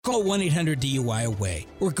Call 1-800-DUI-AWAY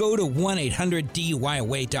or go to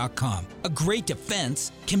 1-800-DUI-AWAY.com. A great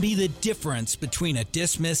defense can be the difference between a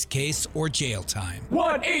dismissed case or jail time.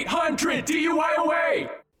 1-800-DUI-AWAY!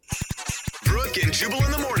 Brooke and Jubal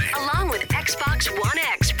in the morning. Along with Xbox One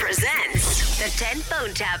X presents the 10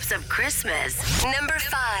 phone taps of Christmas. Number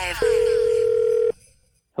 5.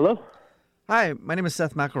 Hello? Hi, my name is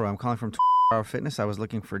Seth McElroy. I'm calling from Hour Fitness. I was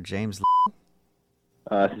looking for James.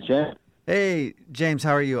 This is James. Hey, James,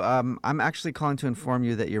 how are you? I'm actually calling to inform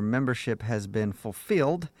you that your membership has been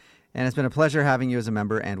fulfilled, and it's been a pleasure having you as a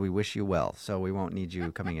member, and we wish you well. So we won't need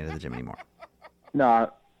you coming into the gym anymore.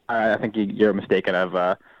 No, I think you're mistaken.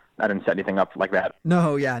 I didn't set anything up like that.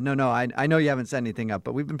 No. I know you haven't set anything up,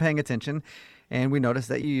 but we've been paying attention, and we noticed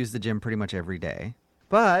that you use the gym pretty much every day.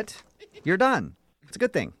 But you're done. It's a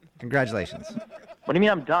good thing. Congratulations. What do you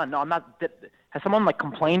mean I'm done? No, I'm not. Has someone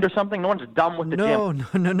complained or something? No one's done with the gym.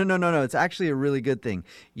 No. It's actually a really good thing.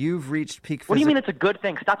 You've reached peak What do you mean it's a good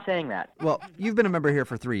thing? Stop saying that. Well, you've been a member here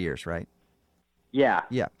for 3 years, right? Yeah.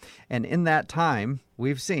 Yeah. And in that time,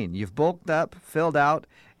 we've seen you've bulked up, filled out,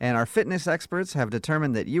 and our fitness experts have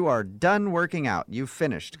determined that you are done working out. You've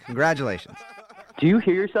finished. Congratulations. Do you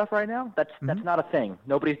hear yourself right now? That's not a thing.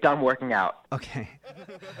 Nobody's done working out. Okay.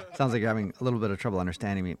 Sounds like you're having a little bit of trouble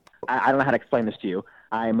understanding me. I don't know how to explain this to you.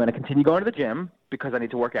 I'm going to continue going to the gym because I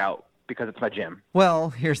need to work out because it's my gym. Well,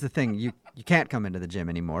 here's the thing. You can't come into the gym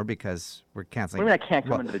anymore because we're canceling. What do you mean I can't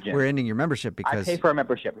come into the gym? We're ending your membership because... I pay for a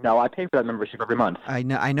membership. No, I pay for that membership every month. I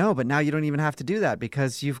know, but now you don't even have to do that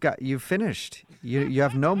because you've finished. You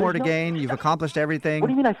have no more to gain. You've accomplished everything. What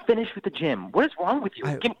do you mean I finished with the gym? What is wrong with you?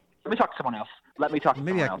 Let me talk to someone else. Let me talk to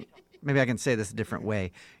someone else. Maybe I can say this a different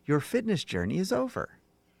way. Your fitness journey is over.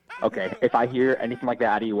 Okay, if I hear anything like that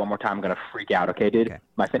out of you one more time, I'm going to freak out, okay, dude? Okay.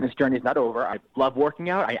 My fitness journey is not over. I love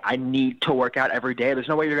working out. I need to work out every day. There's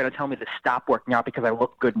no way you're going to tell me to stop working out because I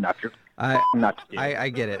look good enough. You're nuts, dude. I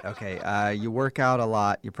get it, okay. You work out a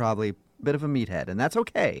lot. You're probably a bit of a meathead, and that's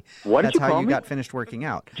okay. What did you call me? That's how you got finished working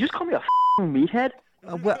out. Did you just call me a meathead?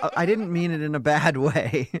 Well, I didn't mean it in a bad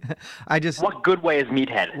way. What good way is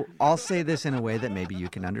meathead? I'll say this in a way that maybe you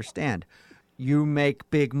can understand. You make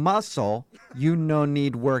big muscle, you no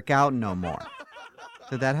need work out no more.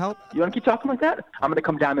 Did that help? You want to keep talking like that? I'm going to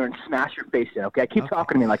come down there and smash your face in, okay? Keep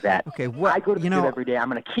talking to me like that. Okay, I go to the gym every day.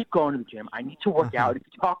 I'm going to keep going to the gym. I need to work out. If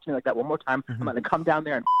you talk to me like that one more time, I'm going to come down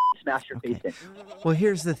there and smash your face in. Well,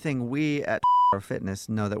 here's the thing. We at Fitness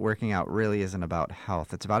know that working out really isn't about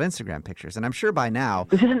health. It's about Instagram pictures. And I'm sure by now...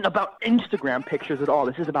 This isn't about Instagram pictures at all.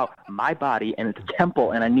 This is about my body, and it's a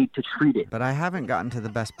temple, and I need to treat it. But I haven't gotten to the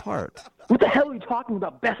best part. What the hell are you talking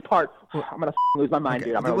about? Best part? I'm going to lose my mind,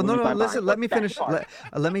 dude. I'm going to lose my mind. Listen, let me finish.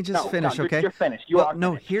 Let me just finish, okay? You're finished.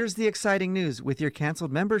 No, here's the exciting news. With your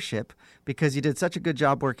canceled membership, because you did such a good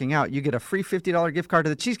job working out, you get a free $50 gift card to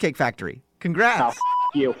the Cheesecake Factory. Congrats.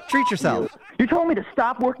 You. Treat yourself. You're telling me to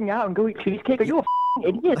stop working out and go eat cheesecake? Are you a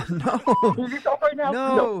idiot? No. Yourself right now?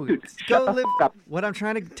 No. Dude, go live. What I'm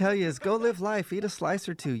trying to tell you is go live life. Eat a slice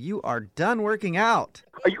or two. You are done working out.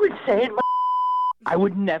 Are you insane? I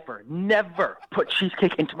would never put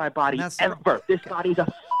cheesecake into my body, ever. This body's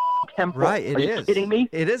a temple. Right, it is. Are you kidding me?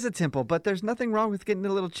 It is a temple, but there's nothing wrong with getting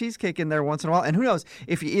a little cheesecake in there once in a while. And who knows,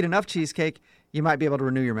 if you eat enough cheesecake, you might be able to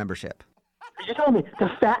renew your membership. Are you telling me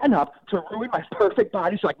to fatten up to ruin my perfect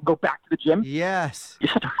body so I can go back to the gym? Yes. You're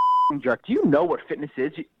such a jerk. Do you know what fitness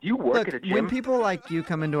is? Do you work at a gym? When people like you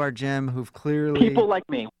come into our gym who've clearly... People like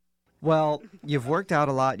me. Well, you've worked out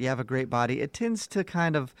a lot. You have a great body. It tends to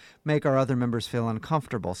kind of make our other members feel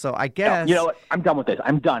uncomfortable. So I guess... You know what? I'm done with this.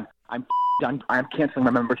 I'm done. I'm done. I'm canceling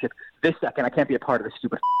my membership this second. I can't be a part of this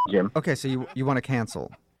stupid gym. Okay, so you want to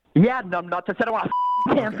cancel? Yeah, no, not to say I want to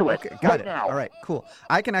cancel it. Okay, got it. Now. All right, cool.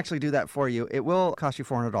 I can actually do that for you. It will cost you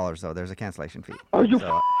 $400, though. There's a cancellation fee. Are you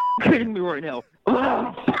kidding me right now?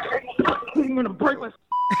 I'm going to break my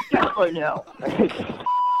desk right now. I hate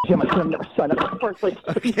gym. I should have never signed up in the first place.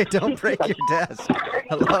 Okay, don't break your desk.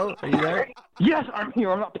 Hello? Are you there? Yes, I'm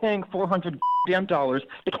here. I'm not paying $400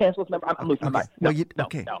 to cancel this member. I'm losing my mind. No, you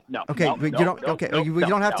don't have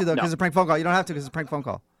to, though, because it's a prank phone call. You don't have to because it's a prank phone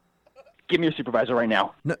call. Give me your supervisor right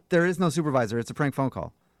now. No, there is no supervisor. It's a prank phone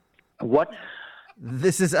call. What?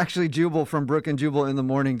 This is actually Jubal from Brooke and Jubal in the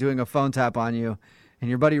Morning doing a phone tap on you, and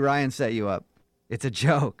your buddy Ryan set you up. It's a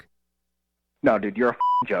joke. No, dude, you're a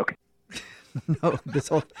joke. No,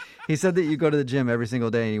 he said that you go to the gym every single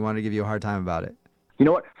day, and he wanted to give you a hard time about it. You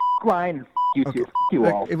know what? Ryan, you too. You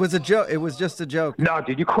all. It was a joke. It was just a joke. No,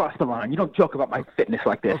 dude, you crossed the line. You don't joke about my fitness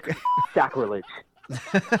like this. Okay. Sacrilege.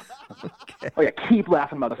 Okay. Oh, yeah, keep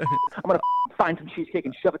laughing, mother. I'm going to find some cheesecake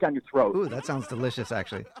and shove it down your throat. Ooh, that sounds delicious,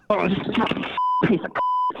 actually. Oh, piece of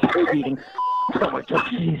eating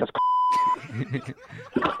Jesus.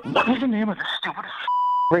 What is the name of the stupid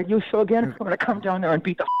radio show again? I'm going to come down there and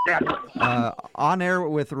beat the out of you. On Air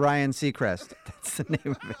with Ryan Seacrest. That's the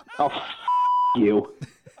name of it. Oh, you.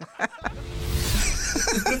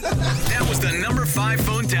 That was the number 5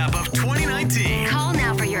 phone tap of 2019. Call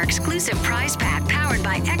now for your exclusive prize pack powered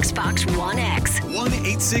by Xbox One X.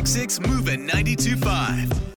 1-866-MOVE-IT 925.